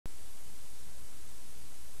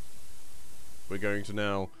we're going to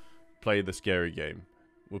now play the scary game.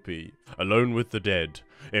 Whoopee. Alone with the dead.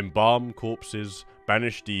 Embalm corpses.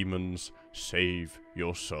 Banish demons. Save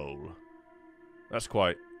your soul. That's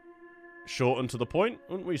quite short and to the point,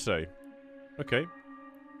 wouldn't we say? Okay.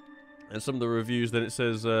 And some of the reviews, then it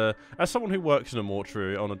says, as someone who works in a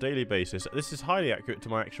mortuary on a daily basis, this is highly accurate to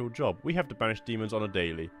my actual job. We have to banish demons on a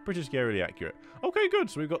daily. Pretty scarily accurate. Okay, good.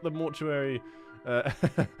 So we've got the mortuary...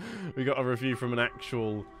 we got a review from an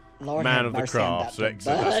actual... Lord man of the craft, so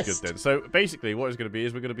excellent. That's good then. So basically, what it's going to be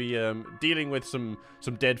is we're going to be dealing with some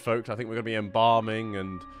dead folks. I think we're going to be embalming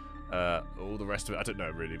and all the rest of it. I don't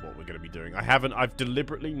know really what we're going to be doing. I've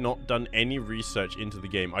deliberately not done any research into the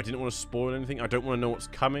game. I didn't want to spoil anything. I don't want to know what's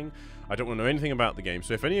coming. I don't want to know anything about the game.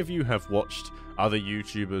 So if any of you have watched other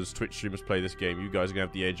YouTubers, Twitch streamers play this game, you guys are going to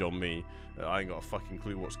have the edge on me. I ain't got a fucking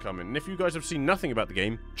clue what's coming. And if you guys have seen nothing about the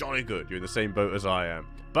game, jolly good. You're in the same boat as I am.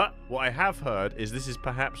 But what I have heard is this is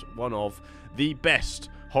perhaps one of the best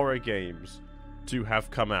horror games to have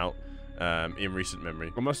come out in recent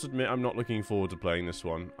memory. I must admit, I'm not looking forward to playing this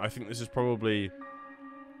one. I think this is probably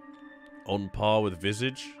on par with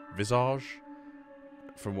Visage,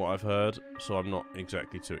 from what I've heard. So I'm not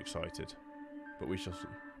exactly too excited. But we shall see.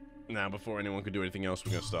 Now, before anyone can do anything else,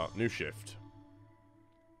 we're going to start. New shift.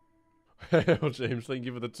 Well, James, thank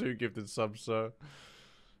you for the 2 gifted subs, sir.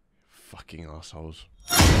 Fucking assholes.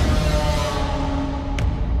 I'll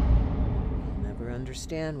never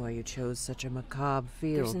understand why you chose such a macabre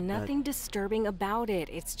field. There's nothing disturbing about it.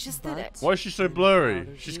 It's just that it... Why is she so blurry?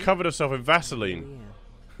 She's covered herself in Vaseline.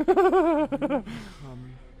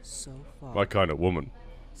 So far. My kind of woman.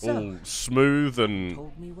 So, all smooth and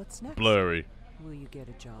told me what's next. blurry. Will you get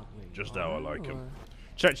a job where you Just how I like or... him.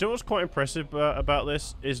 Chat, you know what's quite impressive about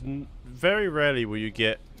this is very rarely will you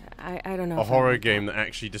get I don't know a horror game that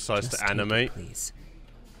actually decides Just to animate, take it, please.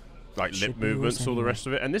 like Should lip be yours movements, all the anyway. rest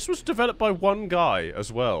of it. And this was developed by one guy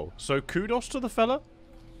as well. So kudos to the fella.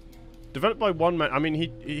 Developed by one man. I mean,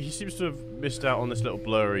 he seems to have missed out on this little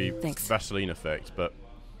blurry Thanks. Vaseline effect, but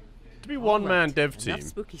to be one-man dev team. Enough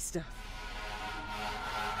spooky stuff.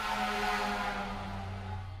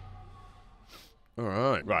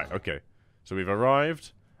 Alright, right, okay. So we've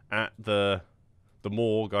arrived at the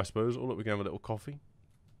morgue, I suppose. Oh, look, we can have a little coffee.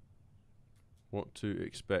 What to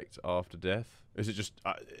expect after death? Is it just...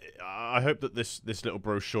 I hope that this little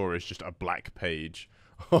brochure is just a black page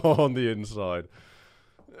on the inside.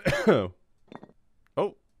 Oh.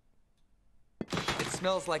 It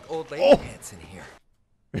smells like old lady pants in here.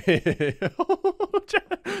 Look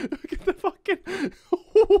at the fucking...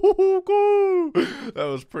 That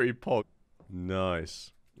was pretty pog.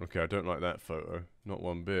 Nice. Okay, I don't like that photo. Not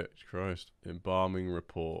one bit. Christ. Embalming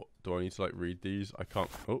report. Do I need to, like, read these? I can't...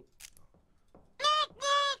 Oh.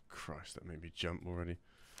 Christ, that made me jump already.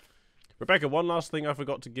 Rebecca, one last thing I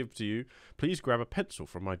forgot to give to you. Please grab a pencil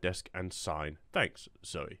from my desk and sign. Thanks,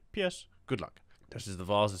 Zoe. P.S. Good luck. This is the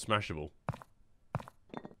vase is smashable.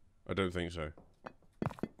 I don't think so.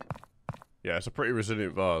 Yeah, it's a pretty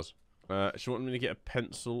resilient vase. She wanted me to get a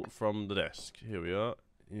pencil from the desk. Here we are.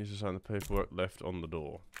 You need to sign the paperwork left on the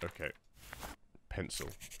door. Okay. Pencil.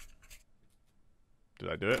 Did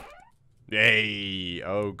I do it? Yay!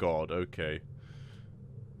 Oh god, okay.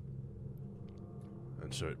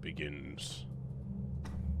 And so it begins.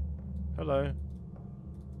 Hello.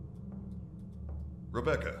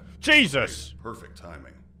 Rebecca. Jesus! Great, perfect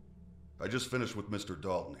timing. I just finished with Mr.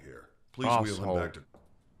 Dalton here. Please wheel Asshole. him back to...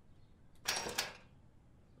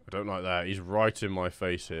 I don't like that. He's right in my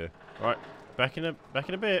face here. Right, back in a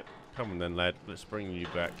bit. Come on then, lad. Let's bring you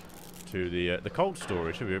back to the cold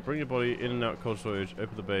storage. Here we go. Bring your body in and out of cold storage.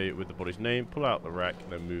 Open the bay with the body's name. Pull out the rack,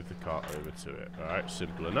 and then move the cart over to it. All right,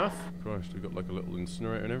 simple enough. Christ, we've got like a little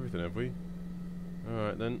incinerator and everything, have we? All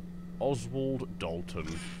right then. Oswald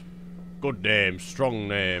Dalton. Good name, strong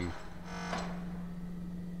name.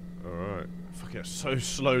 All right. Fuck, it's so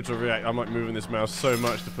slow to react. I'm like moving this mouse so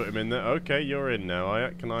much to put him in there. Okay, you're in now.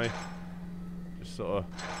 Can I just sort of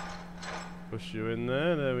push you in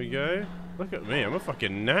there? There we go. Look at me. I'm a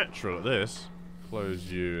fucking natural at this.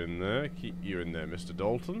 Close you in there. Keep you in there, Mr.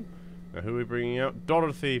 Dalton. Now, who are we bringing out?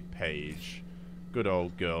 Dorothy Page. Good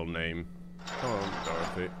old girl name. Come on,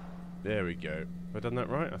 Dorothy. There we go. Have I done that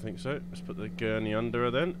right? I think so. Let's put the gurney under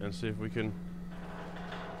her then and see if we can...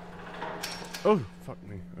 Oh, fuck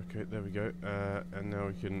me. Okay, there we go. And now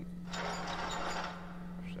we can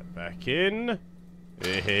push that back in.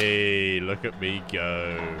 Hey, look at me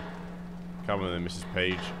go. Come on then, Mrs.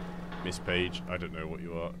 Page. Miss Page. I don't know what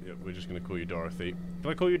you are. Yep, we're just going to call you Dorothy.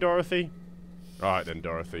 Can I call you Dorothy? Alright then,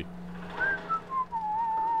 Dorothy.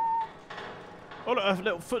 Oh, look,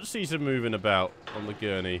 little footsies are moving about on the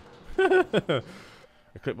gurney.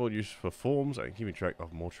 A clipboard used for forms and keeping track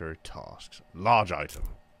of mortuary tasks. Large item.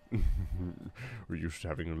 We're used to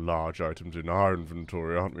having large items in our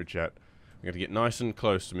inventory, aren't we, chat? We're going to get nice and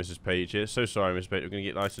close to Mrs. Page here. So sorry, Miss Page. We're going to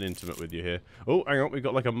get nice and intimate with you here. Oh, hang on. We've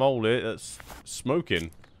got like a mole here that's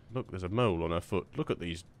smoking. Look, there's a mole on her foot. Look at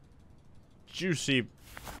these juicy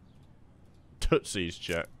tootsies,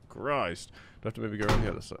 chat. Christ. Do I have to maybe go around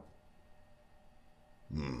the other side?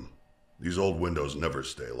 These old windows never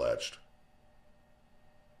stay latched.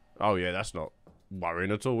 Oh, yeah, that's not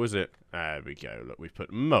worrying at all, is it? There we go. Look, we've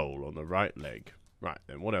put mole on the right leg. Right,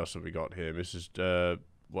 then, what else have we got here? Mrs.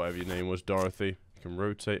 Whatever your name was, Dorothy. You can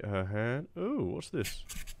rotate her hand. Oh, what's this?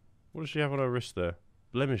 What does she have on her wrist there?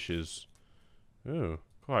 Blemishes. Oh,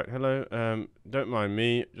 quite. Hello. Don't mind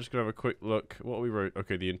me. Just gonna have a quick look. What we wrote?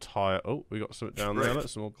 Okay, the entire. Oh, we got something down there.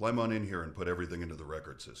 Let's more. Climb on in here and put everything into the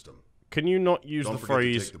record system. Can you not use the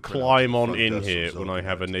phrase "climb on in here" when I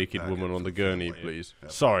have a naked woman on the gurney, please?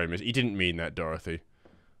 Sorry, miss. He didn't mean that, Dorothy.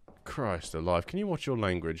 Christ alive. Can you watch your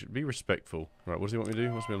language? Be respectful. Right, what does he want me to do?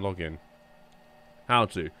 He wants me to log in. How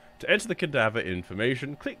to? To enter the cadaver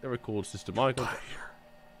information, click the record system icon.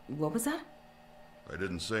 What was that? I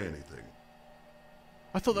didn't say anything.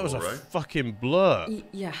 I thought that was a fucking blur.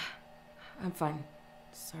 Yeah, I'm fine.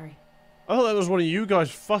 Sorry. I thought that was one of you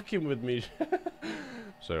guys fucking with me.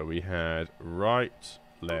 So we had right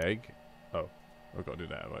leg. Oh, I've got to do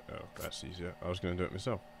that. Right. Oh, that's easier. I was going to do it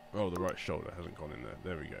myself. Oh, the right shoulder hasn't gone in there.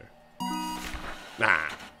 There we go. Nah.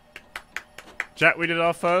 Chat, we did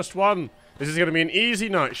our first one. This is going to be an easy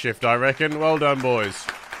night shift, I reckon. Well done, boys.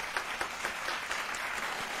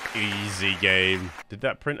 Easy game. Did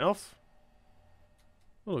that print off?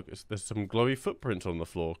 Oh, look, there's some glowy footprints on the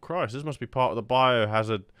floor. Christ, this must be part of the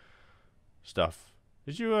biohazard stuff.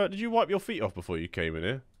 Did you wipe your feet off before you came in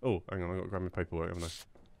here? Oh, hang on, I've got to grab my paperwork, haven't I?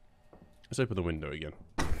 Let's open the window again.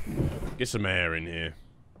 Get some air in here.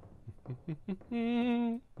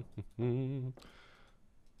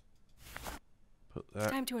 Put that.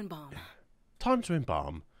 Time to embalm. Time to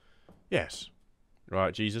embalm. Yes.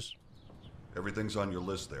 Right, Jesus. Everything's on your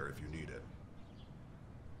list there if you need it.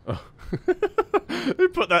 Oh. Who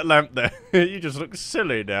put that lamp there? You just look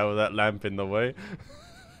silly now with that lamp in the way.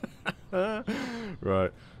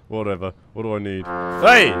 Right, whatever. What do I need?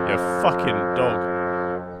 Hey, you fucking dog.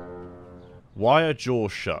 Wire jaw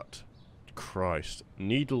shut. Christ.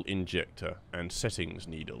 Needle injector and settings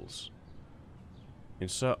needles.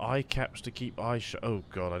 Insert eye caps to keep eyes shut. Oh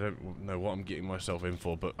god, I don't know what I'm getting myself in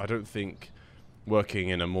for, but I don't think working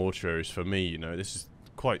in a mortuary is for me, you know. This is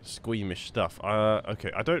quite squeamish stuff.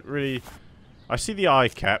 Okay, I don't really... I see the eye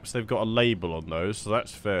caps, they've got a label on those, so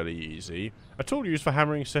that's fairly easy. A tool used for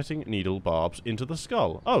hammering setting needle barbs into the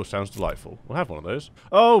skull. Oh, sounds delightful. We'll have one of those.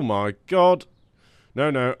 Oh my god.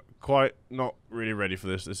 No, quite not really ready for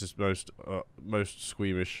this. This is most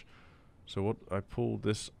squeamish. So what, I pulled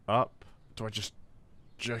this up. Do I just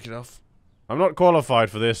jerk it off? I'm not qualified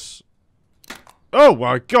for this. Oh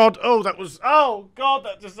my god. Oh, that was, oh god,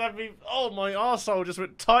 that just had me, oh my arsehole just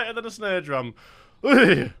went tighter than a snare drum.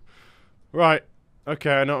 Right.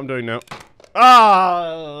 Okay, I know what I'm doing now.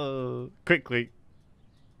 Ah! Quickly.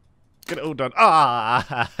 Get it all done.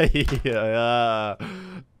 Ah! Yeah.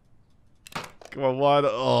 Come on, why the...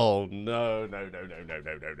 Oh, no. No.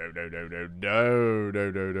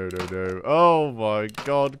 Oh, my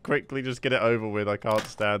God. Quickly, just get it over with. I can't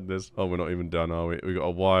stand this. Oh, we're not even done, are we? We've got to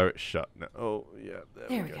wire it shut now. Oh, yeah.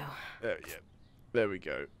 There we go. There we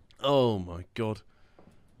go. Oh, my God.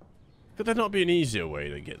 Could there not be an easier way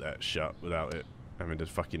to get that shut without it having to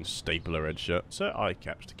fucking staple her head shut? Insert eye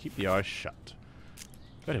caps to keep the eyes shut.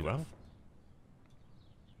 Very well.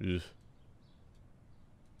 Ugh.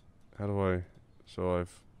 How do I... So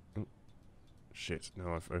I've... Oh, shit,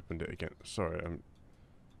 now I've opened it again. Sorry,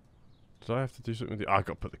 did I have to do something with the... I've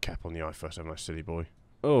got to put the cap on the eye first, haven't I, silly boy?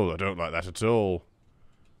 Oh, I don't like that at all.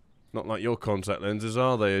 Not like your contact lenses,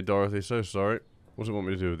 are they, Dorothy? So sorry. What does it want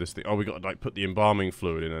me to do with this thing? Oh, we got to, like, put the embalming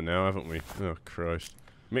fluid in there now, haven't we? Oh, Christ.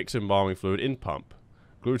 Mix embalming fluid in pump.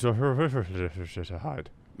 Glutarate.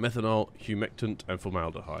 Methanol, humectant, and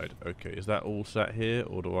formaldehyde. Okay, is that all sat here,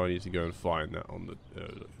 or do I need to go and find that on the...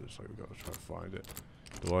 looks like we've got to try and find it.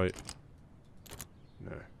 Do I...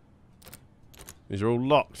 No. These are all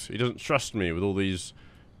locked. He doesn't trust me with all these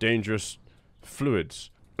dangerous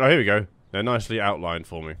fluids. Oh, here we go. They're nicely outlined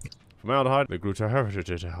for me. Formaldehyde, the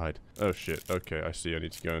glutarate. Oh, shit. Okay, I see. I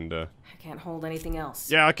need to go and... I can't hold anything else.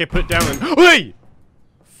 Yeah, okay, put it down and... Hey!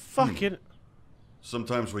 Fucking...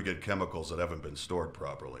 Sometimes we get chemicals that haven't been stored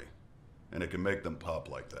properly, and it can make them pop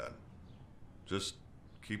like that. Just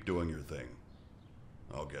keep doing your thing.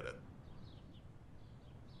 I'll get it.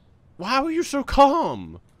 Why are you so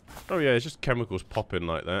calm? Oh yeah, it's just chemicals popping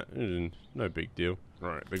like that. No big deal.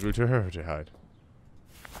 Right, big glutarate.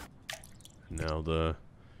 Now the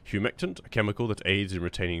humectant, a chemical that aids in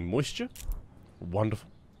retaining moisture. Wonderful.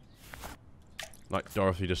 Like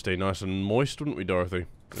Dorothy to stay nice and moist, wouldn't we, Dorothy?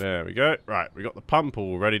 There we go. Right, we got the pump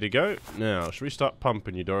all ready to go. Now, should we start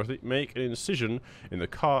pumping you, Dorothy? Make an incision in the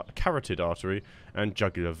carotid artery and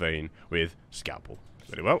jugular vein with scalpel.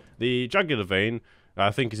 Very well. The jugular vein,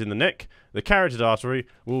 I think, is in the neck. The carotid artery,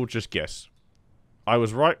 we'll just guess. I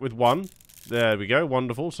was right with one. There we go.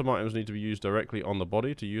 Wonderful. Some items need to be used directly on the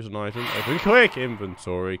body. To use an item, open quick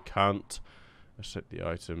inventory. Can't accept the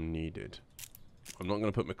item needed. I'm not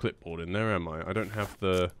going to put my clipboard in there, am I? I don't have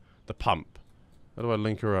the pump. How do I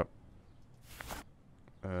link her up?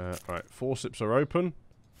 Right, forceps are open.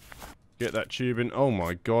 Get that tube in. Oh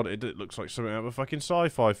my god, it looks like something out of a fucking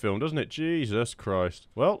sci-fi film, doesn't it? Jesus Christ.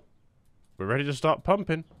 Well, we're ready to start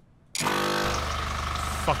pumping.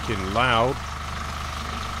 Fucking loud.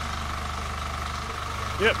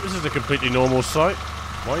 Yep, this is a completely normal site.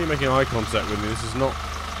 Why are you making eye contact with me? This is not...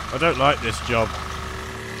 I don't like this job.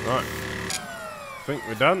 Right. I think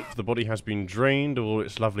we're done. The body has been drained of all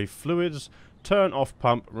its lovely fluids. Turn off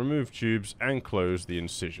pump, remove tubes, and close the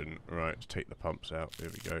incision. Right, let's take the pumps out.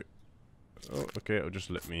 There we go. Oh, okay, it'll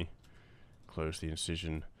just let me close the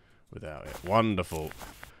incision without it. Wonderful.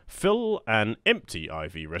 Fill an empty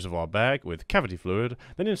IV reservoir bag with cavity fluid,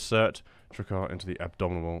 then insert trocar into the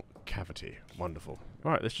abdominal cavity. Wonderful.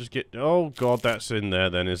 Alright, let's just get... Oh god, that's in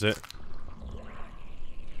there then, is it?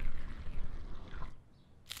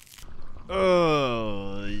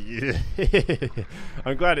 Oh, yeah.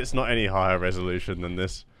 I'm glad it's not any higher resolution than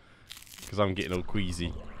this, because I'm getting all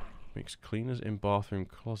queasy. Mix cleaners in bathroom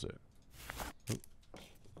closet. Oh.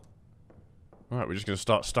 Alright, we're just going to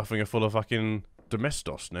start stuffing her full of fucking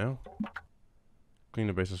domestos now.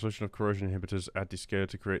 Cleaner based on solution of corrosion inhibitors. Add descaler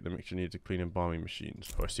to create the mixture needed to clean embalming machines.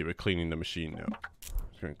 Oh, I see, we're cleaning the machine now.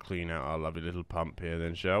 Just going to clean out our lovely little pump here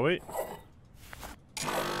then, shall we?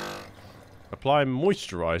 Apply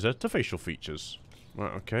moisturizer to facial features.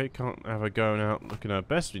 Right, okay, can't have her going out looking her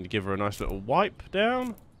best. We need to give her a nice little wipe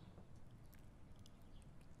down.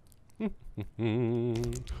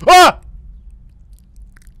 Ah!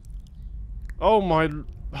 Oh my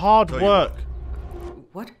hard work.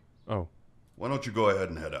 What? Oh. Why don't you go ahead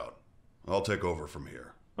and head out? I'll take over from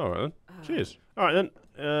here. Alright then. Cheers. Alright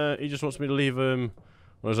then. He just wants me to leave him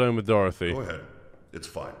on his own with Dorothy. Go ahead. It's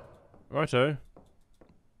fine. Righto.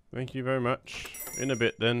 Thank you very much. In a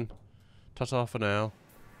bit then. Ta-ta for now.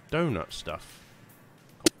 Donut stuff.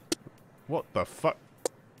 What the fuck?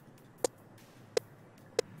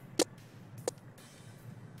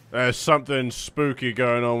 There's something spooky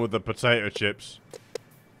going on with the potato chips.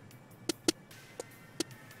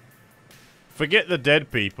 Forget the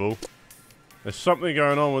dead people. There's something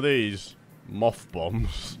going on with these moth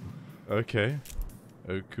bombs. Okay.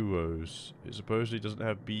 Okuos. It supposedly doesn't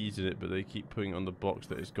have bees in it, but they keep putting on the box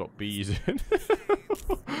that it's got bees in.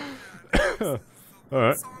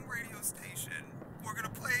 Alright. Song radio station. We're gonna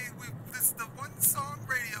play. This is the one song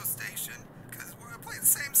radio station because we're gonna play the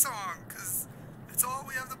same song because it's all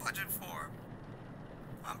we have the budget for.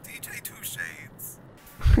 I'm DJ Two Shades.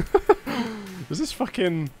 Was this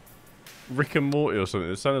fucking Rick and Morty or something?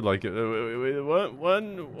 It sounded like it.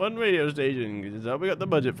 One radio station is all we got the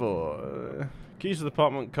budget for. Keys to the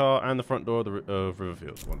apartment car and the front door of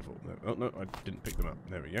Riverfields. Wonderful. No, oh no, I didn't pick them up.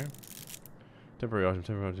 There we go. Temporary item.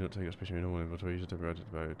 Temporary item. Do not take up space in normal inventory. Use a temporary item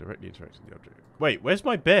to directly interact with the object. Wait, where's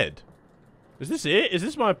my bed? Is this it? Is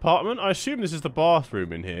this my apartment? I assume this is the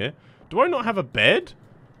bathroom in here. Do I not have a bed?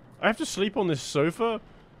 I have to sleep on this sofa?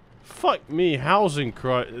 Fuck me. The housing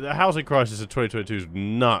crisis of 2022 is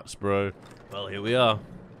nuts, bro. Well, here we are.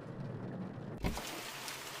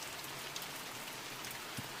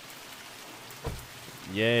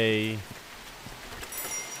 Yay.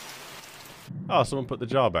 Oh, someone put the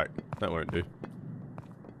jar back. That won't do.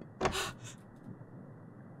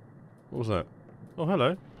 What was that? Oh,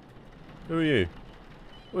 hello. Who are you?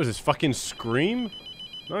 What is this, fucking Scream?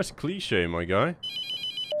 Nice cliche, my guy.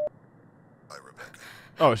 Hi, Rebecca.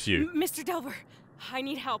 Oh, it's you. Mr. Delver, I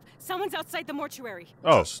need help. Someone's outside the mortuary.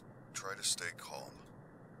 Oh. Just try to stay calm.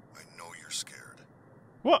 I know you're scared.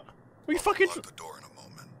 What? We fucking... Lock the door in a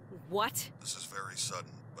moment. What? This is very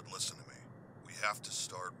sudden, but listen to me. We have to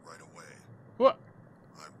start right away. What?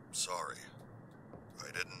 I'm sorry. I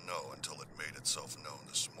didn't know until it made itself known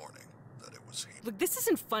this morning that it was he. Look, this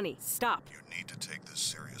isn't funny. Stop. You need to take this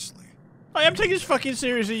seriously. I am taking this fucking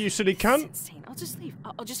seriously, you silly This is cunt. insane. I'll just leave.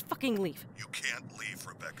 I'll just fucking leave. You can't leave,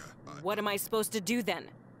 Rebecca. What am I supposed to do then?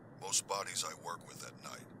 Most bodies I work with at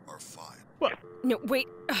night are fine. What? No, wait.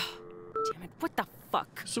 Ugh. Damn Damn it, what the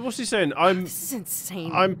fuck? So what's he saying? This is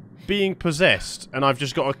insane. I'm being possessed, and I've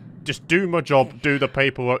just got to just do my job, do the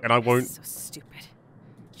paperwork, and I won't... So stupid.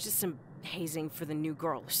 It's just some hazing for the new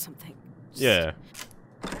girl or something. Yeah.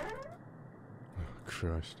 Oh,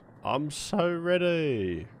 Christ. I'm so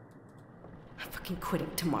ready. I'm fucking quitting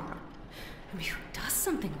tomorrow. I mean, who does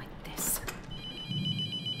something like this?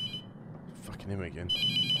 Fucking him again.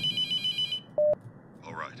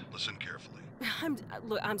 All right, listen carefully.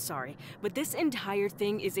 Look, I'm sorry, but this entire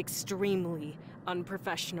thing is extremely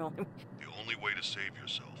unprofessional. The only way to save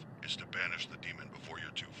yourself is to banish the demon before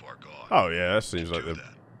you're too far gone. Oh yeah, that seems like the logical.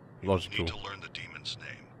 You logical. need to learn the demon's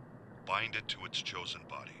name, bind it to its chosen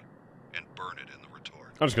body, and burn it in the retort.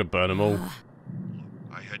 I'm just gonna burn them all. Look,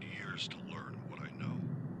 I had years to learn what I know.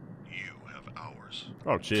 You have hours.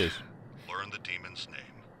 Oh, cheers. Learn the demon's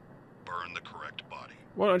name. Burn the correct body.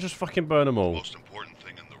 Why don't I just fucking burn them The all? most important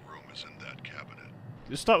thing in the room is in that cabinet.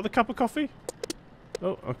 Let's start with a cup of coffee?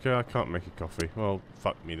 Oh, okay, I can't make a coffee. Well,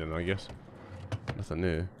 fuck me then, I guess. Nothing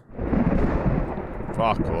new.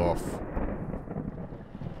 Fuck off.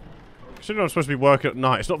 Considering I'm supposed to be working at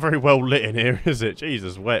night, it's not very well lit in here, is it?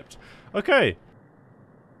 Jesus wept. Okay.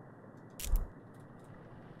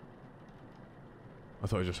 I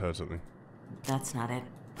thought I just heard something. That's not it.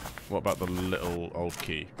 What about the little old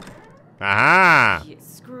key? Aha! Yeah,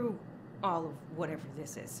 screw all of whatever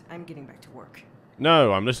this is. I'm getting back to work.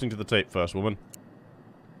 No, I'm listening to the tape first, woman.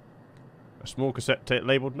 A small cassette tape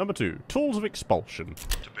labeled number 2, Tools of Expulsion.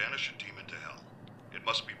 To banish a demon to hell, it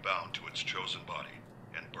must be bound to its chosen body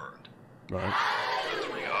and burned. Right. There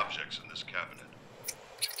are 3 objects in this cabinet.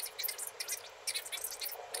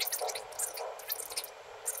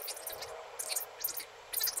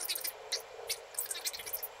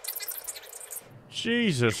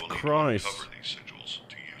 Jesus You will need to Christ. uncover these sigils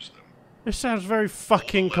to use them. This sounds very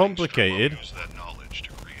fucking All the wedding complicated. strip will use that knowledge to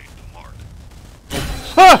create the mark.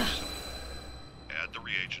 Ha! Add the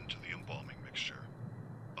reagent to the embalming mixture.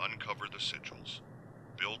 Uncover the sigils.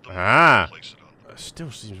 Build them Ah. and place it on them. It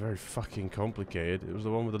still seems very fucking complicated. It was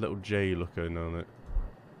the one with the little J looking on it.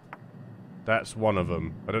 That's one of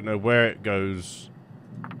them. I don't know where it goes,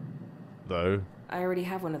 though. I already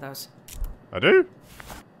have one of those. I do?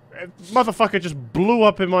 Motherfucker just blew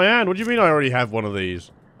up in my hand. What do you mean I already have one of these?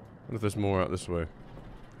 I wonder if there's more out this way.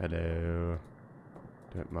 Hello.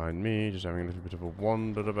 Don't mind me, just having a little bit of a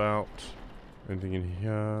wander about. Anything in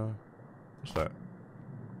here? What's that?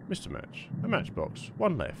 Mr. Match. A matchbox.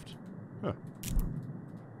 One left. Huh.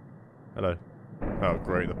 Hello. Oh,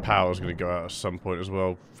 great. The power's going to go out at some point as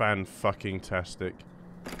well. Fan-fucking-tastic.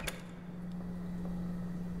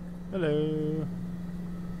 Hello.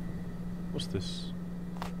 What's this?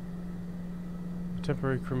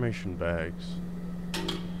 Temporary cremation bags.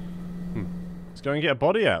 Let's go and get a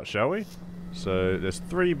body out, shall we? So, there's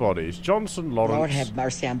 3 bodies. Johnson, Lawrence, Lord have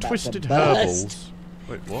mercy, I'm about Twisted to bust. Herbals.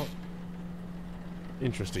 Wait, what?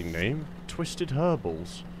 Interesting name. Twisted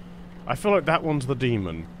Herbals. I feel like that one's the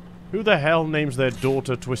demon. Who the hell names their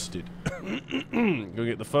daughter Twisted? Go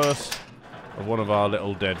get the first of one of our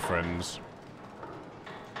little dead friends.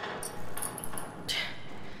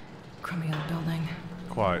 Crummy old building.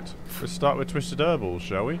 Quite. Let's start with Twisted Herbals,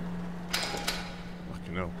 shall we?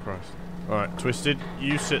 Fucking hell, Christ. Alright, Twisted,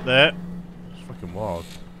 you sit there. It's fucking wild.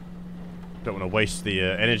 Don't want to waste the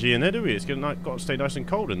energy in there, do we? It's got to stay nice and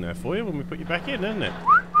cold in there for you when we put you back in, isn't it?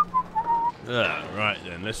 Right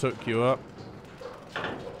then, let's hook you up.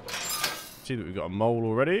 See that we've got a mole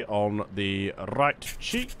already on the right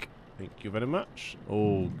cheek. Thank you very much.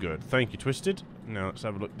 All good. Thank you, Twisted. Now let's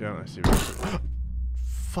have a look down. Let's see what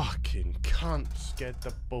fucking cunt scared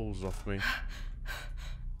the balls off me.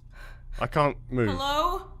 I can't move.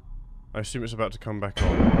 Hello? I assume it's about to come back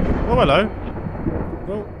on. Oh, hello.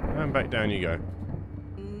 Well, and back down you go.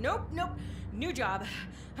 Nope, nope. New job.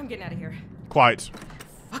 I'm getting out of here. Quite.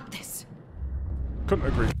 Fuck this. Couldn't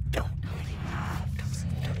agree.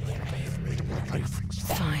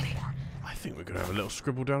 Fine. I think we're going to have a little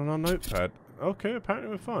scribble down on our notepad. Okay, apparently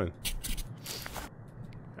we're fine.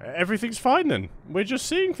 Everything's fine then. We're just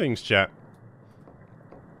seeing things, chat.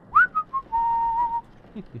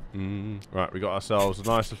 Right, we got ourselves a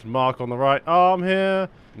nice little mark on the right arm here.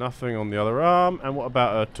 Nothing on the other arm. And what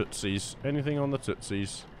about our tootsies? Anything on the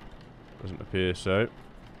tootsies? Doesn't appear so.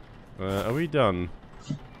 Are we done?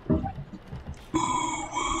 What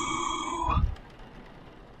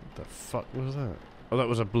the fuck was that? Oh, that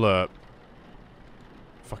was a blurb.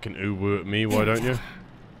 Fucking ooh-woo at me, why don't you?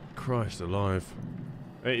 Christ alive.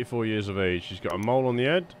 84 years of age. She's got a mole on the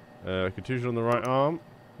head, contusion on the right arm,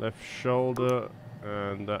 left shoulder,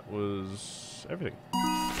 and that was everything.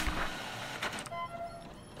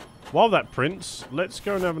 While that prints, let's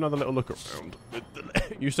go and have another little look around.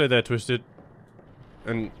 You stay there, Twisted.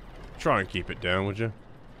 And try and keep it down, would you?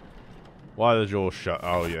 Why are the jaws shut?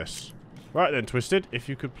 Oh, yes. Right then, Twisted, if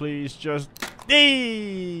you could please just...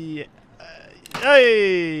 Hey!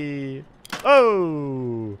 Hey!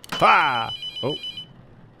 Oh! Ha! Oh.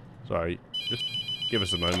 Sorry. Just give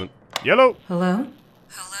us a moment. Yellow! Hello?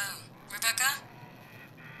 Hello? Rebecca?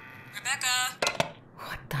 Rebecca?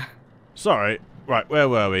 What the? Sorry. Right, where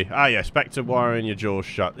were we? Ah, yes, back to wiring your jaws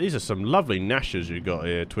shut. These are some lovely gnashers you got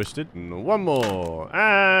here, Twisted. And one more.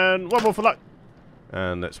 And one more for luck.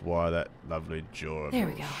 And let's wire that lovely jaw of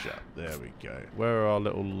yours shut. There we go. Where are our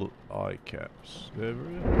little eye caps? There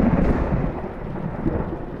we are.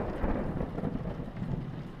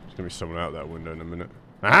 There's going to be someone out that window in a minute.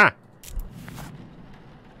 Aha!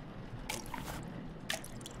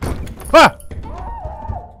 Ah!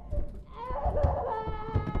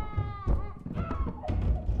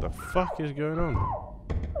 The fuck is going on?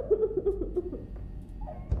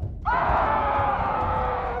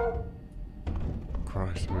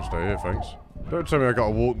 Christ, I'm gonna stay here, thanks. Don't tell me I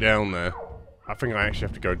gotta walk down there. I think I actually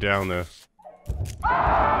have to go down there.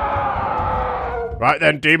 Right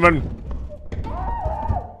then, demon.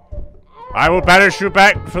 I will banish you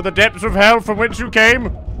back for the depths of hell from whence you came.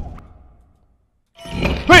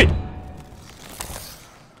 Wait!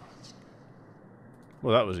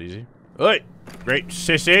 Well, that was easy. Oi! Great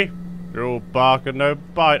sissy. You're all bark and no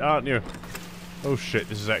bite, aren't you? Oh shit,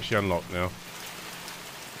 this is actually unlocked now.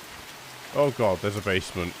 Oh god, there's a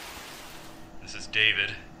basement. This is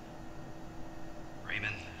David.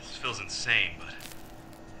 Raymond, this feels insane, but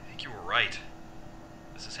I think you were right.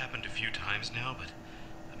 This has happened a few times now, but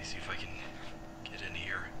let me see if I can get in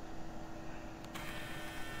here.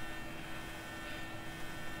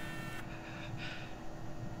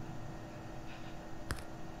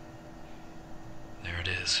 There it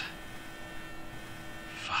is.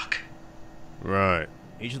 Fuck. Right.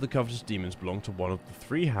 Each of the covetous demons belong to one of the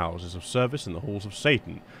 3 houses of service in the halls of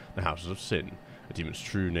Satan, the houses of sin. A demon's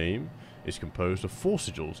true name is composed of 4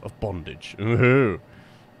 sigils of bondage. Ooh.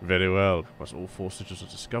 Very well. Once all 4 sigils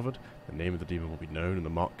are discovered, the name of the demon will be known and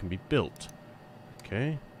the mark can be built.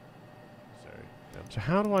 Okay. So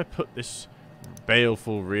how do I put this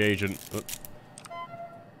baleful reagent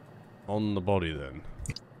on the body then?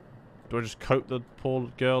 Do I just coat the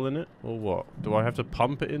poor girl in it? Or what? Do I have to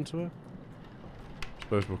pump it into her?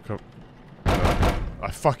 Suppose we'll come...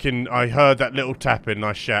 I heard that little tapping and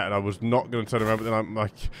I shat and I was not going to turn around, but then I'm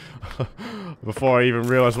like... before I even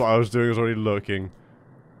realised what I was doing, I was already looking.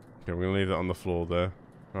 Okay, we're going to leave that on the floor there.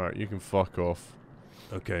 Alright, you can fuck off.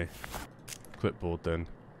 Okay. Clipboard then.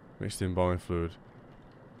 Mixed in buying fluid.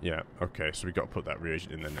 Yeah, okay, so we got to put that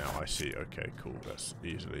reagent in there now. I see. Okay, cool. That's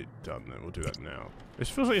easily done then. We'll do that now. This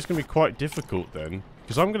feels like it's going to be quite difficult then.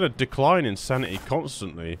 Because I'm going to decline in sanity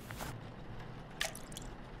constantly.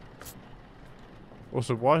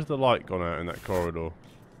 Also, why has the light gone out in that corridor?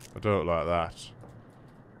 I don't like that.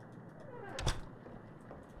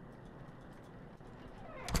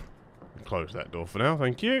 Close that door for now,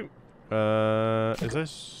 thank you. Is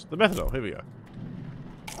this the methanol? Here we go.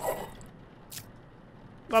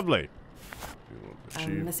 Lovely.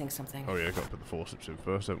 I'm missing something. Oh yeah, got to put the forceps in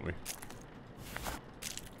first, haven't we?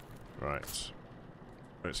 Right.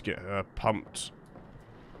 Let's get her pumped.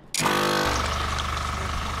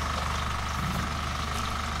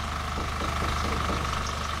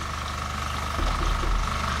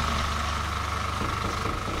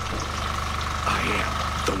 I am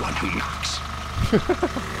the one who knocks.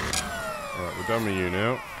 Alright, we're done with you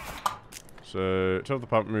now. So, turn off the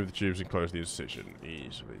pump, remove the tubes, and close the incision.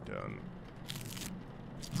 Easily done.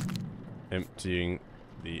 Emptying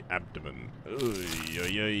the abdomen. There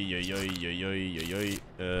we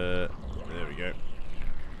go.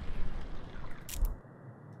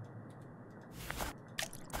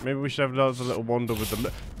 Maybe we should have another little wander with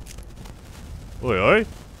the... Oi, oi!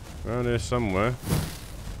 Around here somewhere.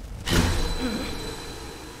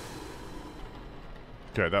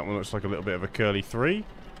 Okay, that one looks like a little bit of a curly 3.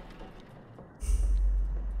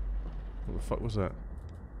 What the fuck was that?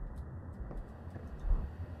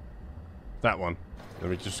 That one. Then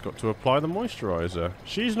we just got to apply the moisturizer.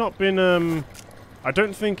 She's not been, I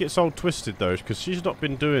don't think it's all Twisted though, because she's not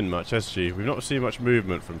been doing much, has she? We've not seen much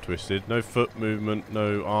movement from Twisted. No foot movement,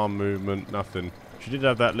 no arm movement, nothing. She did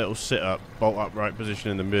have that little sit-up, bolt upright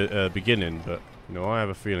position in the beginning, but, you know, I have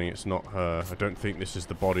a feeling it's not her. I don't think this is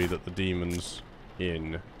the body that the demon's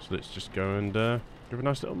in. So let's just go and give a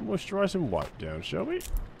nice little moisturising wipe down, shall we?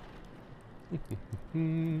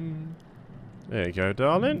 There you go,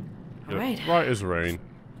 darling. Right. Right as rain.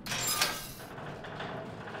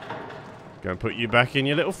 Go and put you back in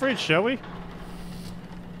your little fridge, shall we?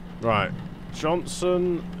 Right.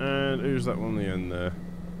 Johnson, and who's that one on the end there?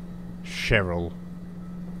 Cheryl.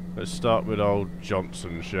 Let's start with old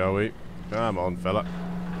Johnson, shall we? Come on, fella.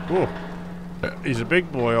 Oh, he's a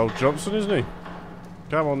big boy, old Johnson, isn't he?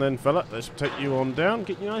 Come on then, fella. Let's take you on down.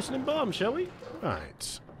 Get you nice and embalmed, shall we?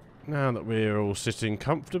 Right. Now that we're all sitting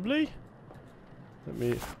comfortably, let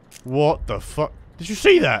me... What the fuck? Did you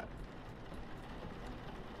see that?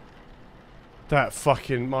 That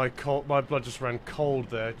fucking... My blood just ran cold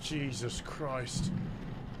there. Jesus Christ.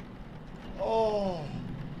 Oh.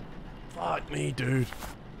 Fuck me, dude.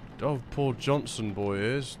 Oh, poor Johnson boy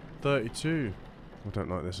is 32. I don't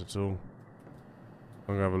like this at all.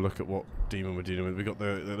 I'm gonna have a look at what demon we're dealing with. We got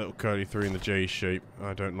the little curly 3 in the J shape.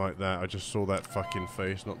 I don't like that. I just saw that fucking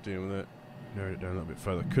face, not dealing with it. Narrow it down a little bit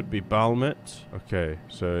further. Could be Balmet. Okay,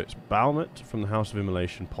 so it's Balmet from the House of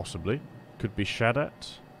Immolation, possibly. Could be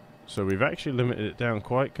Shadat. So we've actually limited it down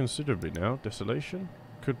quite considerably now. Desolation.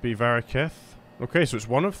 Could be Varaketh. Okay, so it's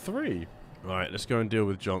 1 of 3. Right, let's go and deal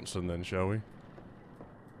with Johnson then, shall we?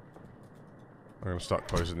 I'm gonna start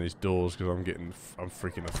closing these doors because I'm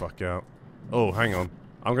freaking the fuck out. Oh, hang on.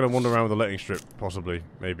 I'm gonna wander around with a letting strip, possibly,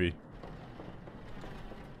 maybe.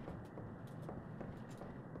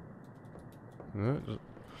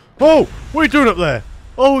 Oh! What are you doing up there?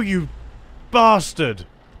 Oh, you bastard!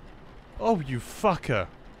 Oh, you fucker!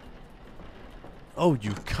 Oh,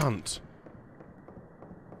 you cunt!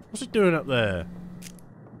 What's he doing up there?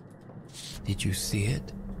 Did you see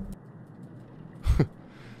it?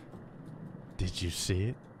 Did you see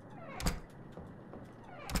it?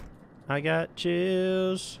 I got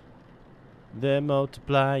chills. They're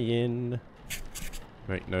multiplying.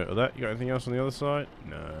 Make note of that. You got anything else on the other side?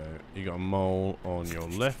 No. You got a mole on your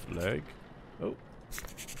left leg. Oh.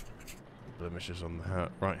 Blemishes on the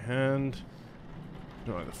right hand.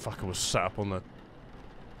 Don't know, the fucker was sat up on the...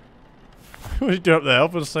 What did he do up there?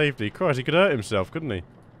 Health and safety. Christ, he could hurt himself, couldn't he?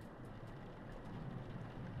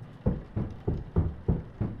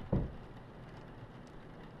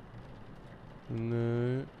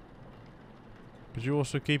 No. Could you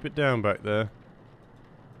also keep it down back there?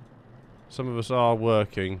 Some of us are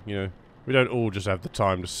working, you know. We don't all just have the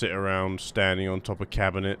time to sit around standing on top of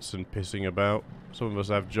cabinets and pissing about. Some of us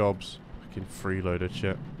have jobs. Fucking freeloader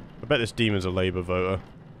shit. I bet this demon's a Labour voter.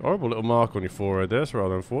 Horrible little mark on your forehead there. That's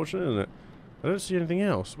rather unfortunate, isn't it? I don't see anything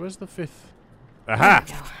else. Where's the 5th? Aha!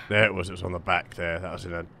 There it was. It was on the back there. That was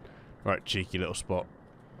in a right cheeky little spot.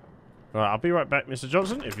 Alright, I'll be right back, Mr.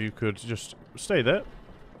 Johnson. If you could just stay there.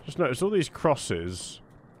 Just notice all these crosses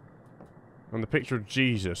and the picture of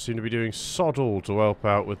Jesus seem to be doing sod all to help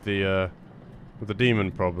out with the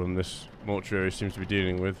demon problem this mortuary seems to be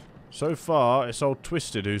dealing with. So far, it's old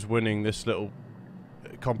Twisted who's winning this little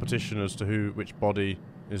competition as to which body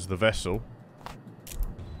is the vessel.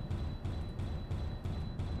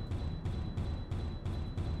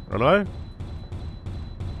 Hello?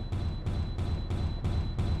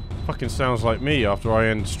 Fucking sounds like me after I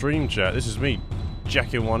end stream chat. This is me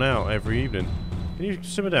jacking one out every evening. Can you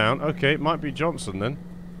simmer down? Okay, it might be Johnson then.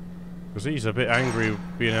 Because he's a bit angry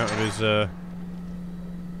being out of his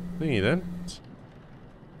thingy then.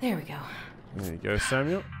 There we go. There you go,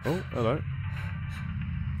 Samuel. Oh, hello.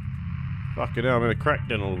 Fucking hell, I'm in a crack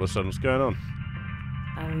den all of a sudden. What's going on?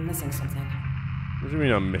 I'm missing something. What do you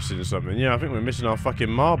mean I'm missing something? Yeah, I think we're missing our fucking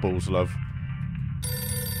marbles, love.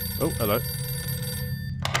 Oh, hello.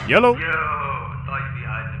 Yellow! Yo, thought you'd be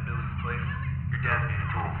hiding in Billy's place. Your dad made a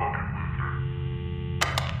total fucking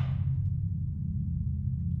loser.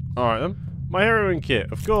 Alright then. My heroin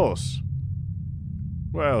kit, of course.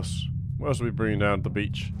 What else? What else are we bringing down to the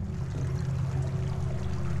beach?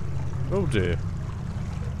 Oh dear.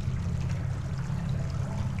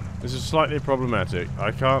 This is slightly problematic.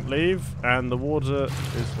 I can't leave, and the water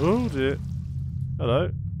is... Oh dear.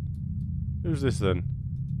 Hello. Who's this then?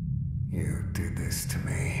 You did this to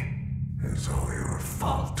me. It's all your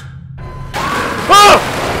fault. Ah!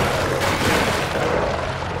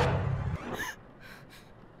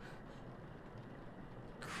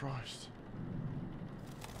 Christ.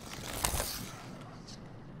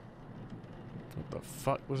 What the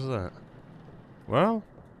fuck was that? Well...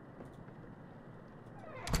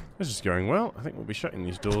 This is going well. I think we'll be shutting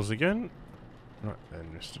these doors again. Right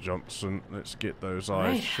then, Mr. Johnson, let's get those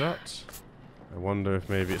eyes shut. I wonder if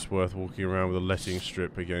maybe it's worth walking around with a letting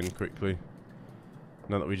strip again quickly.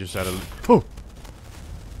 Now that we just had a... Oh!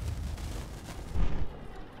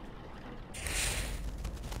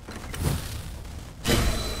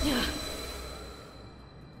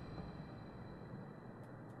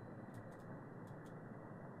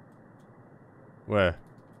 Where?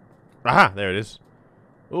 Aha! There it is.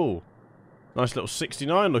 Ooh. Nice little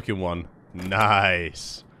 69 looking one.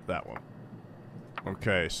 Nice. That one.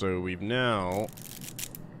 Okay, so we've now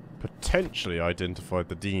potentially identified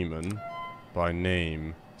the demon by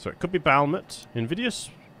name. So it could be Balmet. Invidious.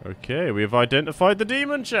 Okay, we have identified the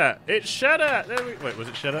demon, chat. It's Shedder. Wait, was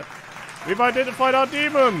it Shedder? We've identified our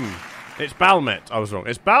demon. It's Balmet. I was wrong.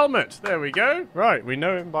 It's Balmet. There we go. Right, we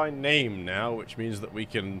know him by name now, which means that we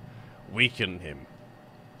can weaken him.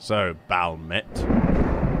 So, Balmet.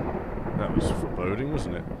 That was foreboding,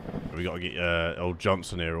 wasn't it? We got to get old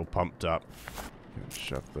Johnson here all pumped up.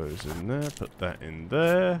 Shove those in there. Put that in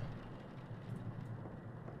there.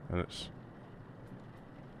 And it's...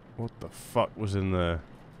 What the fuck was in there?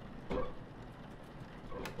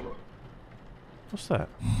 What's that?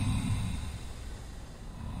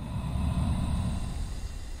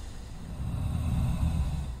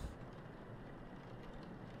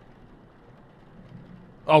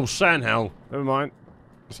 Oh, Sandhell. Never mind.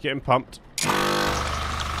 Let's get him pumped.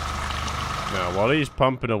 Now, while he's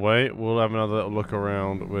pumping away, we'll have another little look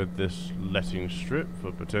around with this letting strip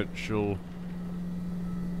for potential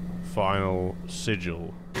final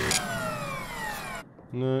sigil.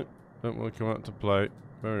 No, don't want to come out to play.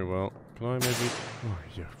 Very well. Can I maybe... Oh,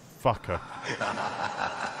 you fucker.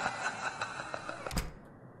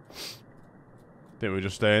 Think we're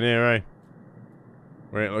just staying here, eh?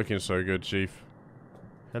 We ain't looking so good, Chief.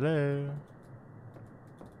 Hello.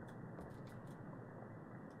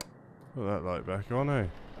 Put that light back on, eh?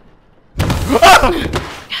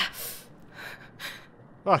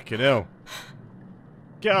 Fucking hell.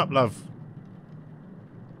 Get up, love.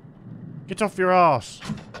 Get off your ass.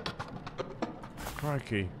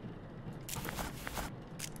 Crikey.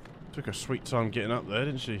 Took a sweet time getting up there,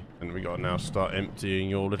 didn't she? And we gotta now start emptying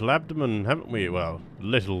your little abdomen, haven't we? Well,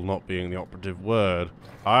 little not being the operative word.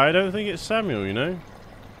 I don't think it's Samuel, you know?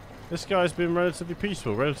 This guy's been relatively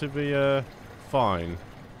peaceful, relatively, fine.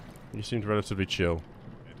 He seemed relatively chill.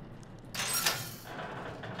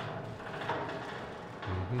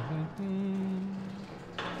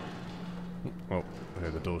 Oh, I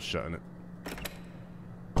hear the door's shutting it.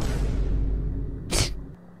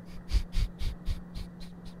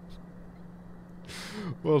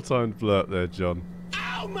 Well-timed blurt there, John.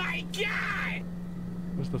 Oh my god!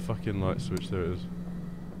 Where's the fucking light switch? There it is.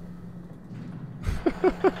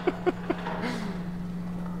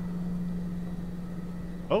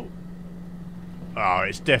 Oh. Oh,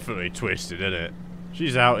 it's definitely twisted, isn't it?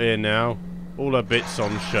 She's out here now. All her bits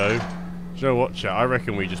on show. Do you know what, chat? I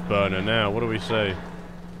reckon we just burn her now. What do we say?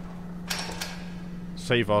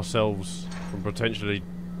 Save ourselves from potentially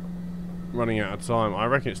running out of time. I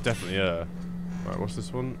reckon it's definitely her. Right, what's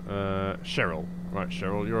this one? Cheryl. Right,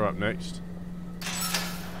 Cheryl, you're up next.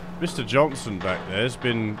 Mr. Johnson back there's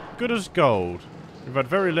been good as gold. We've had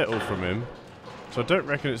very little from him, so I don't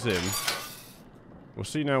reckon it's him. We'll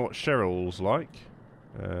see now what Cheryl's like.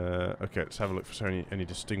 Okay, let's have a look for any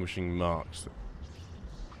distinguishing marks.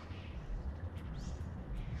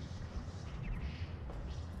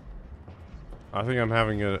 I think I'm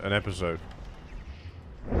having an episode.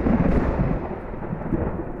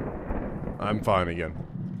 I'm fine again.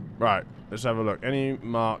 Right, let's have a look. Any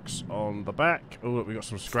marks on the back? Oh, look, we got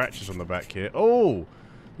some scratches on the back here. Oh,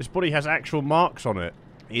 this body has actual marks on it.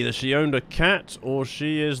 Either she owned a cat or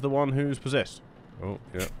she is the one who's possessed. Oh,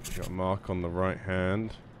 yeah, we got a mark on the right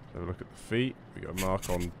hand. Let's have a look at the feet. We got a mark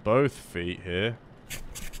on both feet here.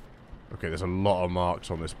 Okay, there's a lot of marks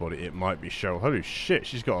on this body. It might be Cheryl. Holy shit,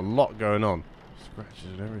 she's got a lot going on. Scratches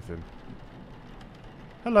and everything.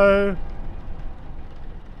 Hello.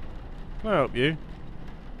 Can I help you?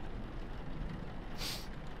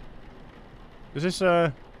 Is this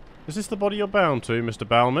the body you're bound to, Mr.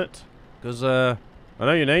 Balmet? Because, I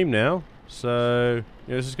know your name now, so,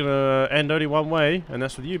 yeah, this is gonna end only one way, and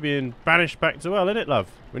that's with you being banished back to hell, innit,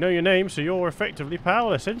 love? We know your name, so you're effectively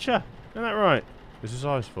powerless, ain't ya? Isn't that right? Is his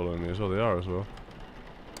eyes following me as well? They are as well.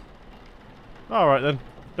 Alright then.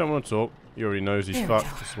 Don't want to talk. He already knows he's fucked,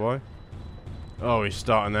 that's why. Oh, he's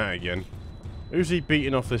starting that again. Who's he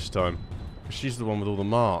beating off this time? Because she's the one with all the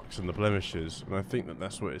marks and the blemishes, and I think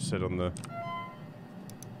that's what it said on the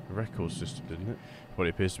record system, didn't it? Body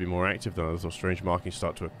appears to be more active than others, or strange markings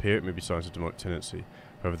start to appear. It may be signs of demonic tendency.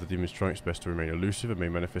 However, the demon is trying its best to remain elusive and may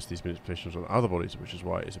manifest these manipulations on other bodies, which is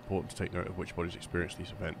why it is important to take note of which bodies experience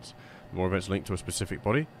these events. The more events linked to a specific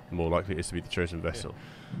body, the more likely it is to be the chosen vessel.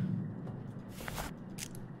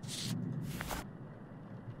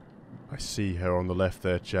 I see her on the left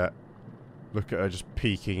there, chat. Look at her just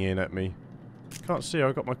peeking in at me. Can't see her,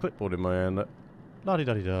 I've got my clipboard in my hand. Look.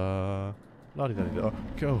 La-di-da-di-da. La-di-da-di-da.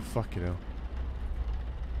 Oh, fucking hell.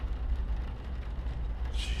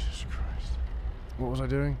 Jesus Christ. What was I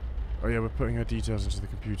doing? Oh yeah, we're putting her details into the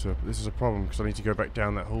computer. But this is a problem because I need to go back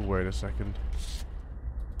down that hallway in a second.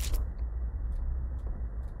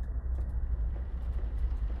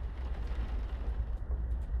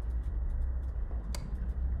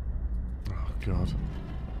 Oh god.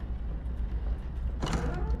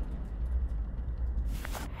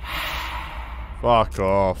 Fuck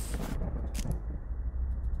off.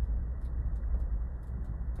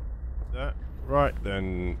 Right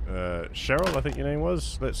then, Cheryl, I think your name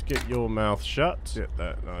was. Let's get your mouth shut. Get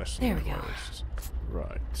that nice and There we go. closed.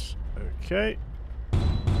 Right. Okay.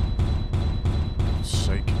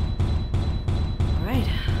 Sake. Right.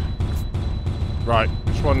 Right.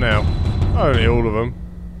 Which one now? Only all of them.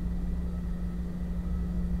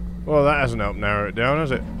 Well, that hasn't helped narrow it down,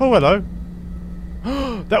 has it? Oh, hello.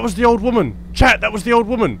 That was the old woman. Chat, that was the old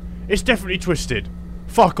woman. It's definitely twisted.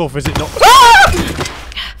 Fuck off, is it not? Ah!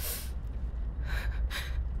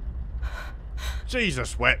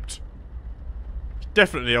 Jesus wept.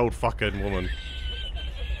 Definitely old fucking woman.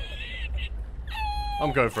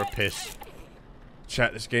 I'm going for a piss.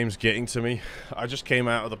 Chat, this game's getting to me. I just came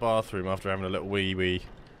out of the bathroom after having a little wee-wee.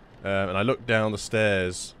 And I looked down the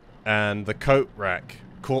stairs and the coat rack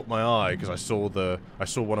caught my eye because I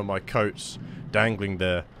saw one of my coats dangling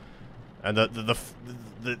there. And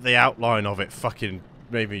the outline of it fucking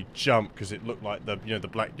made me jump because it looked like the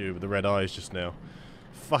black dude with the red eyes just now.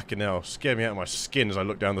 Fucking hell, scared me out of my skin as I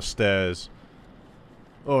looked down the stairs.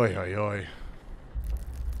 Oi, oi, oi.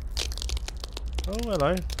 Oh,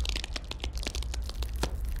 hello.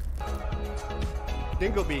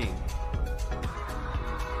 Dinklebean.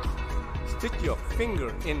 Stick your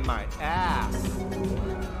finger in my ass.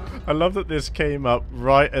 I love that this came up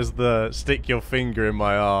right as the stick your finger in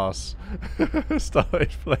my ass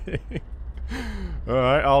started playing.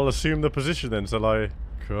 Alright, I'll assume the position then, shall I?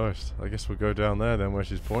 Christ, I guess we'll go down there then where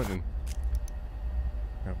she's pointing.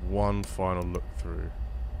 Have one final look through.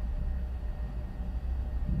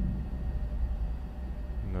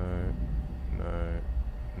 No, no,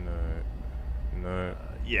 no, no.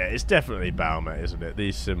 Yeah, it's definitely Baumet, isn't it?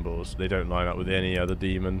 These symbols, they don't line up with any other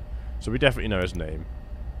demon. So we definitely know his name.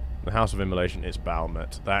 The House of Immolation, it's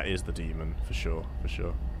Baumet. That is the demon, for sure, for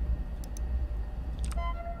sure.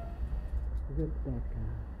 Rebecca,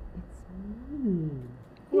 it's me.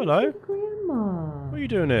 Oh, hello. It's your Grandma. What are you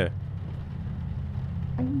doing here?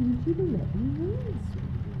 I need you to let me in,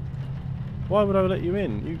 sweetie. Why would I let you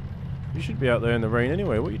in? You should be out there in the rain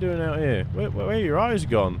anyway. What are you doing out here? Where are your eyes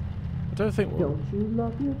gone? I don't think... Don't you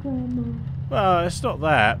love your grandma? Well, it's not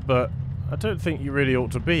that, but I don't think you really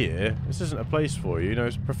ought to be here. This isn't a place for you. You know,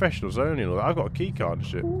 it's professionals only. And all that. I've got a key card and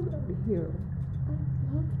shit. Hold over here.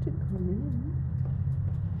 I'd love to come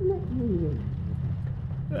in. Let me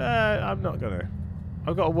in. I'm not gonna.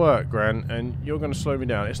 I've got to work, Gran, and you're gonna slow me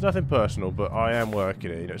down. It's nothing personal, but I am working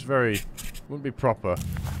it. You know, it's very... wouldn't be proper.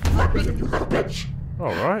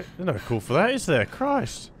 Alright, there's no call for that, is there?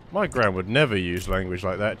 Christ. My Gran would never use language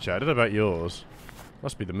like that, Chad. I don't know about yours.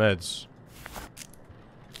 Must be the meds.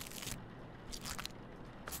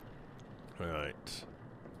 Right.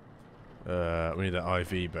 We need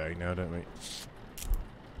that IV bag now, don't we?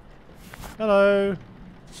 Hello.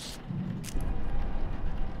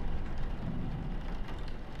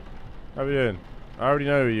 How are we doing? I already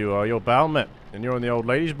know who you are. You're Balmet, and you're in the old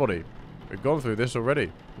lady's body. We've gone through this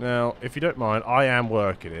already. Now, if you don't mind, I am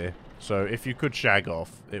working here. So if you could shag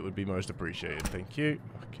off, it would be most appreciated. Thank you.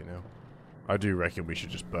 Fucking hell. I do reckon we should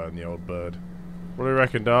just burn the old bird. What do you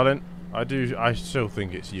reckon, darling? I still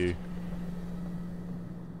think it's you.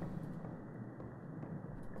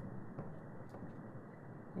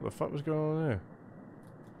 What the fuck was going on there?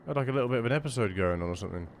 I had like a little bit of an episode going on or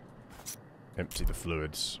something. Empty the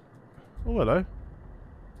fluids. Oh, hello.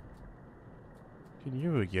 Fucking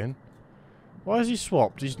you again. Why has he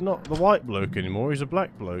swapped? He's not the white bloke anymore, he's a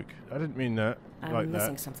black bloke. I didn't mean that I'm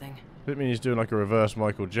missing something. I didn't mean he's doing like a reverse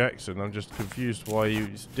Michael Jackson. I'm just confused why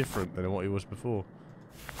he's different than what he was before.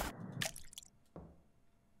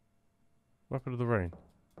 What happened to the rain?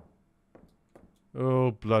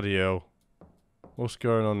 Oh, bloody hell. What's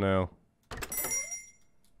going on now?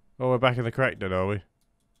 Oh, we're back in the crack then, are we?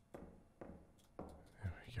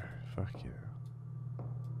 There we go. Fuck yeah.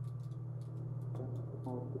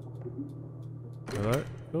 Hello?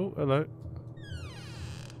 Oh, hello.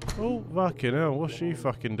 Oh, fucking hell. What's she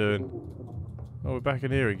fucking doing? Oh, we're back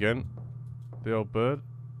in here again. The old bird.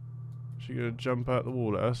 She gonna jump out the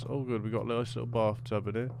wall at us? Oh, good. We got a nice little bathtub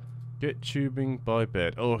in here. Get tubing by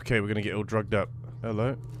bed. Oh, okay. We're gonna get all drugged up.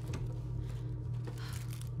 Hello?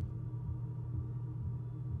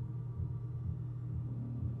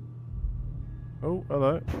 Oh,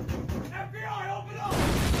 hello. FBI, open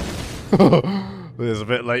up! It was a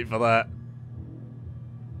bit late for that.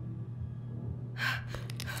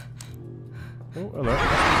 Oh, hello. Let's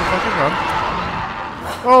fucking run.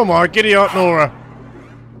 Oh my, giddy up, Nora.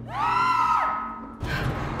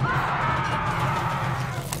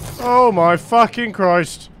 Oh my fucking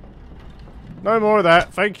Christ. No more of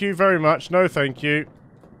that. Thank you very much. No thank you.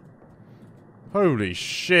 Holy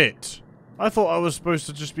shit. I thought I was supposed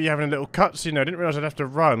to just be having a little cutscene. I didn't realise I'd have to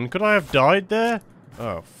run. Could I have died there?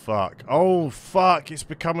 Oh fuck. Oh fuck. It's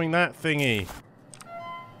becoming that thingy.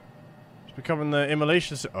 It's becoming the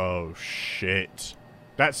immolation. Oh shit.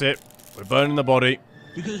 That's it. We're burning the body.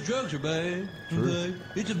 Because drugs are bad. Okay?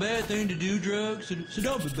 It's a bad thing to do drugs, so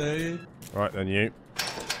don't be bad. Right then, you.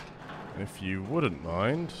 If you wouldn't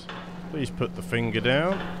mind, please put the finger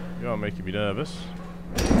down. You are making me nervous.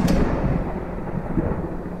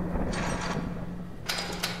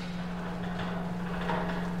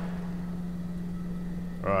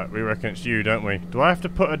 Right, we reckon it's you, don't we? Do I have to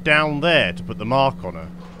put her down there to put the mark on her?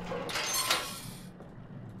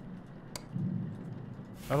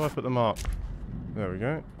 How do I put the mark? There we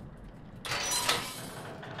go.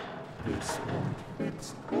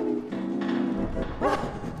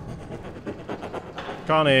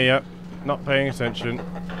 Can't hear you. Not paying attention.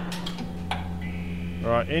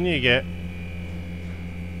 Right, in you get.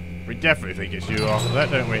 We definitely think it's you after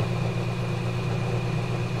that, don't we?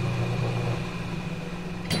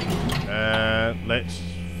 And let's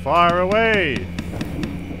fire away!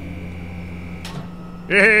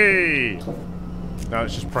 Yay! Now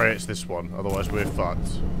let's just pray it's this one, otherwise we're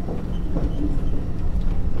fucked.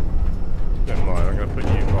 Don't mind, I'm gonna put you.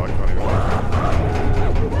 Oh, I can't even.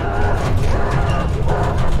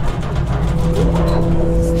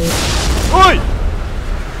 Oi!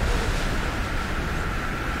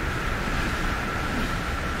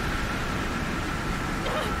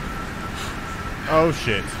 Oh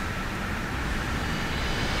shit.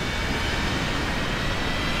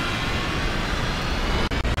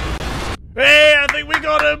 Hey, I think we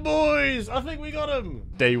got him, boys! I think we got him!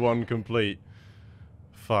 Day 1 complete.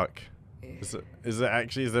 Fuck. Is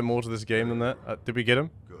there more to this game than that? Did we get him?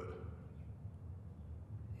 Good.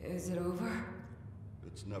 Is it over?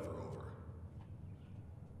 It's never over.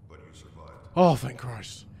 But you survived. Oh, thank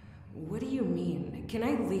Christ. What do you mean? Can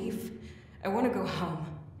I leave? I want to go home.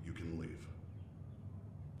 You can leave.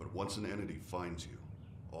 But once an entity finds you,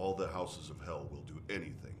 all the houses of hell will do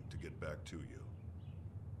anything to get back to you.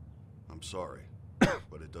 I'm sorry,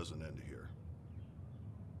 but it doesn't end here.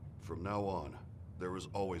 From now on, there is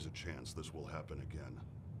always a chance this will happen again,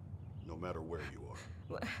 no matter where you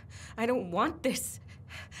are. I don't want this.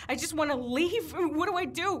 I just want to leave. What do I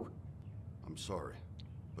do? I'm sorry,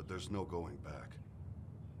 but there's no going back.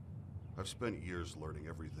 I've spent years learning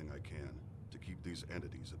everything I can to keep these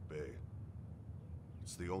entities at bay.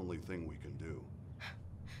 It's the only thing we can do.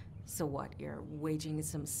 So what, you're waging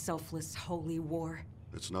some selfless holy war?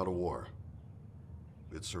 It's not a war.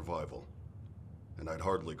 It's survival. And I'd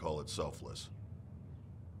hardly call it selfless.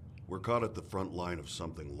 We're caught at the front line of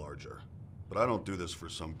something larger. But I don't do this for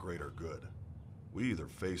some greater good. We either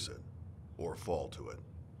face it, or fall to it.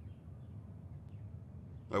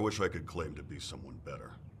 I wish I could claim to be someone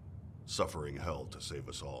better, suffering hell to save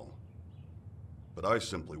us all. But I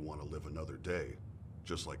simply want to live another day,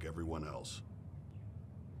 just like everyone else.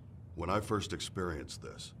 When I first experienced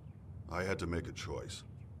this, I had to make a choice.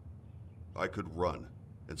 I could run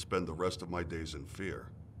and spend the rest of my days in fear,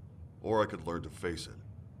 or I could learn to face it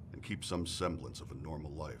and keep some semblance of a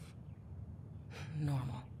normal life.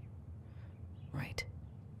 Normal. Right.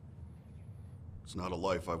 It's not a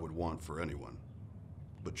life I would want for anyone,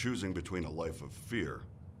 but choosing between a life of fear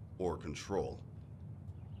or control.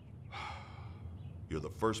 You're the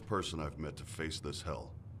first person I've met to face this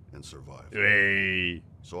hell and survive. Hey.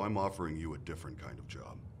 So I'm offering you a different kind of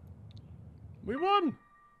job. We won!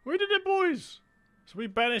 We did it, boys! So we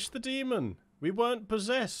banished the demon. We weren't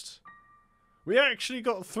possessed. We actually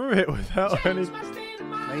got through it without any...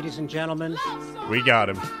 Ladies and gentlemen, we got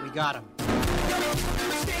him. We got him.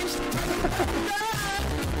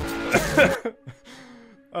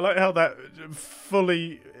 I like how that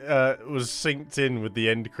fully was synced in with the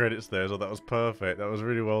end credits there, so that was perfect. That was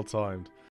really well timed.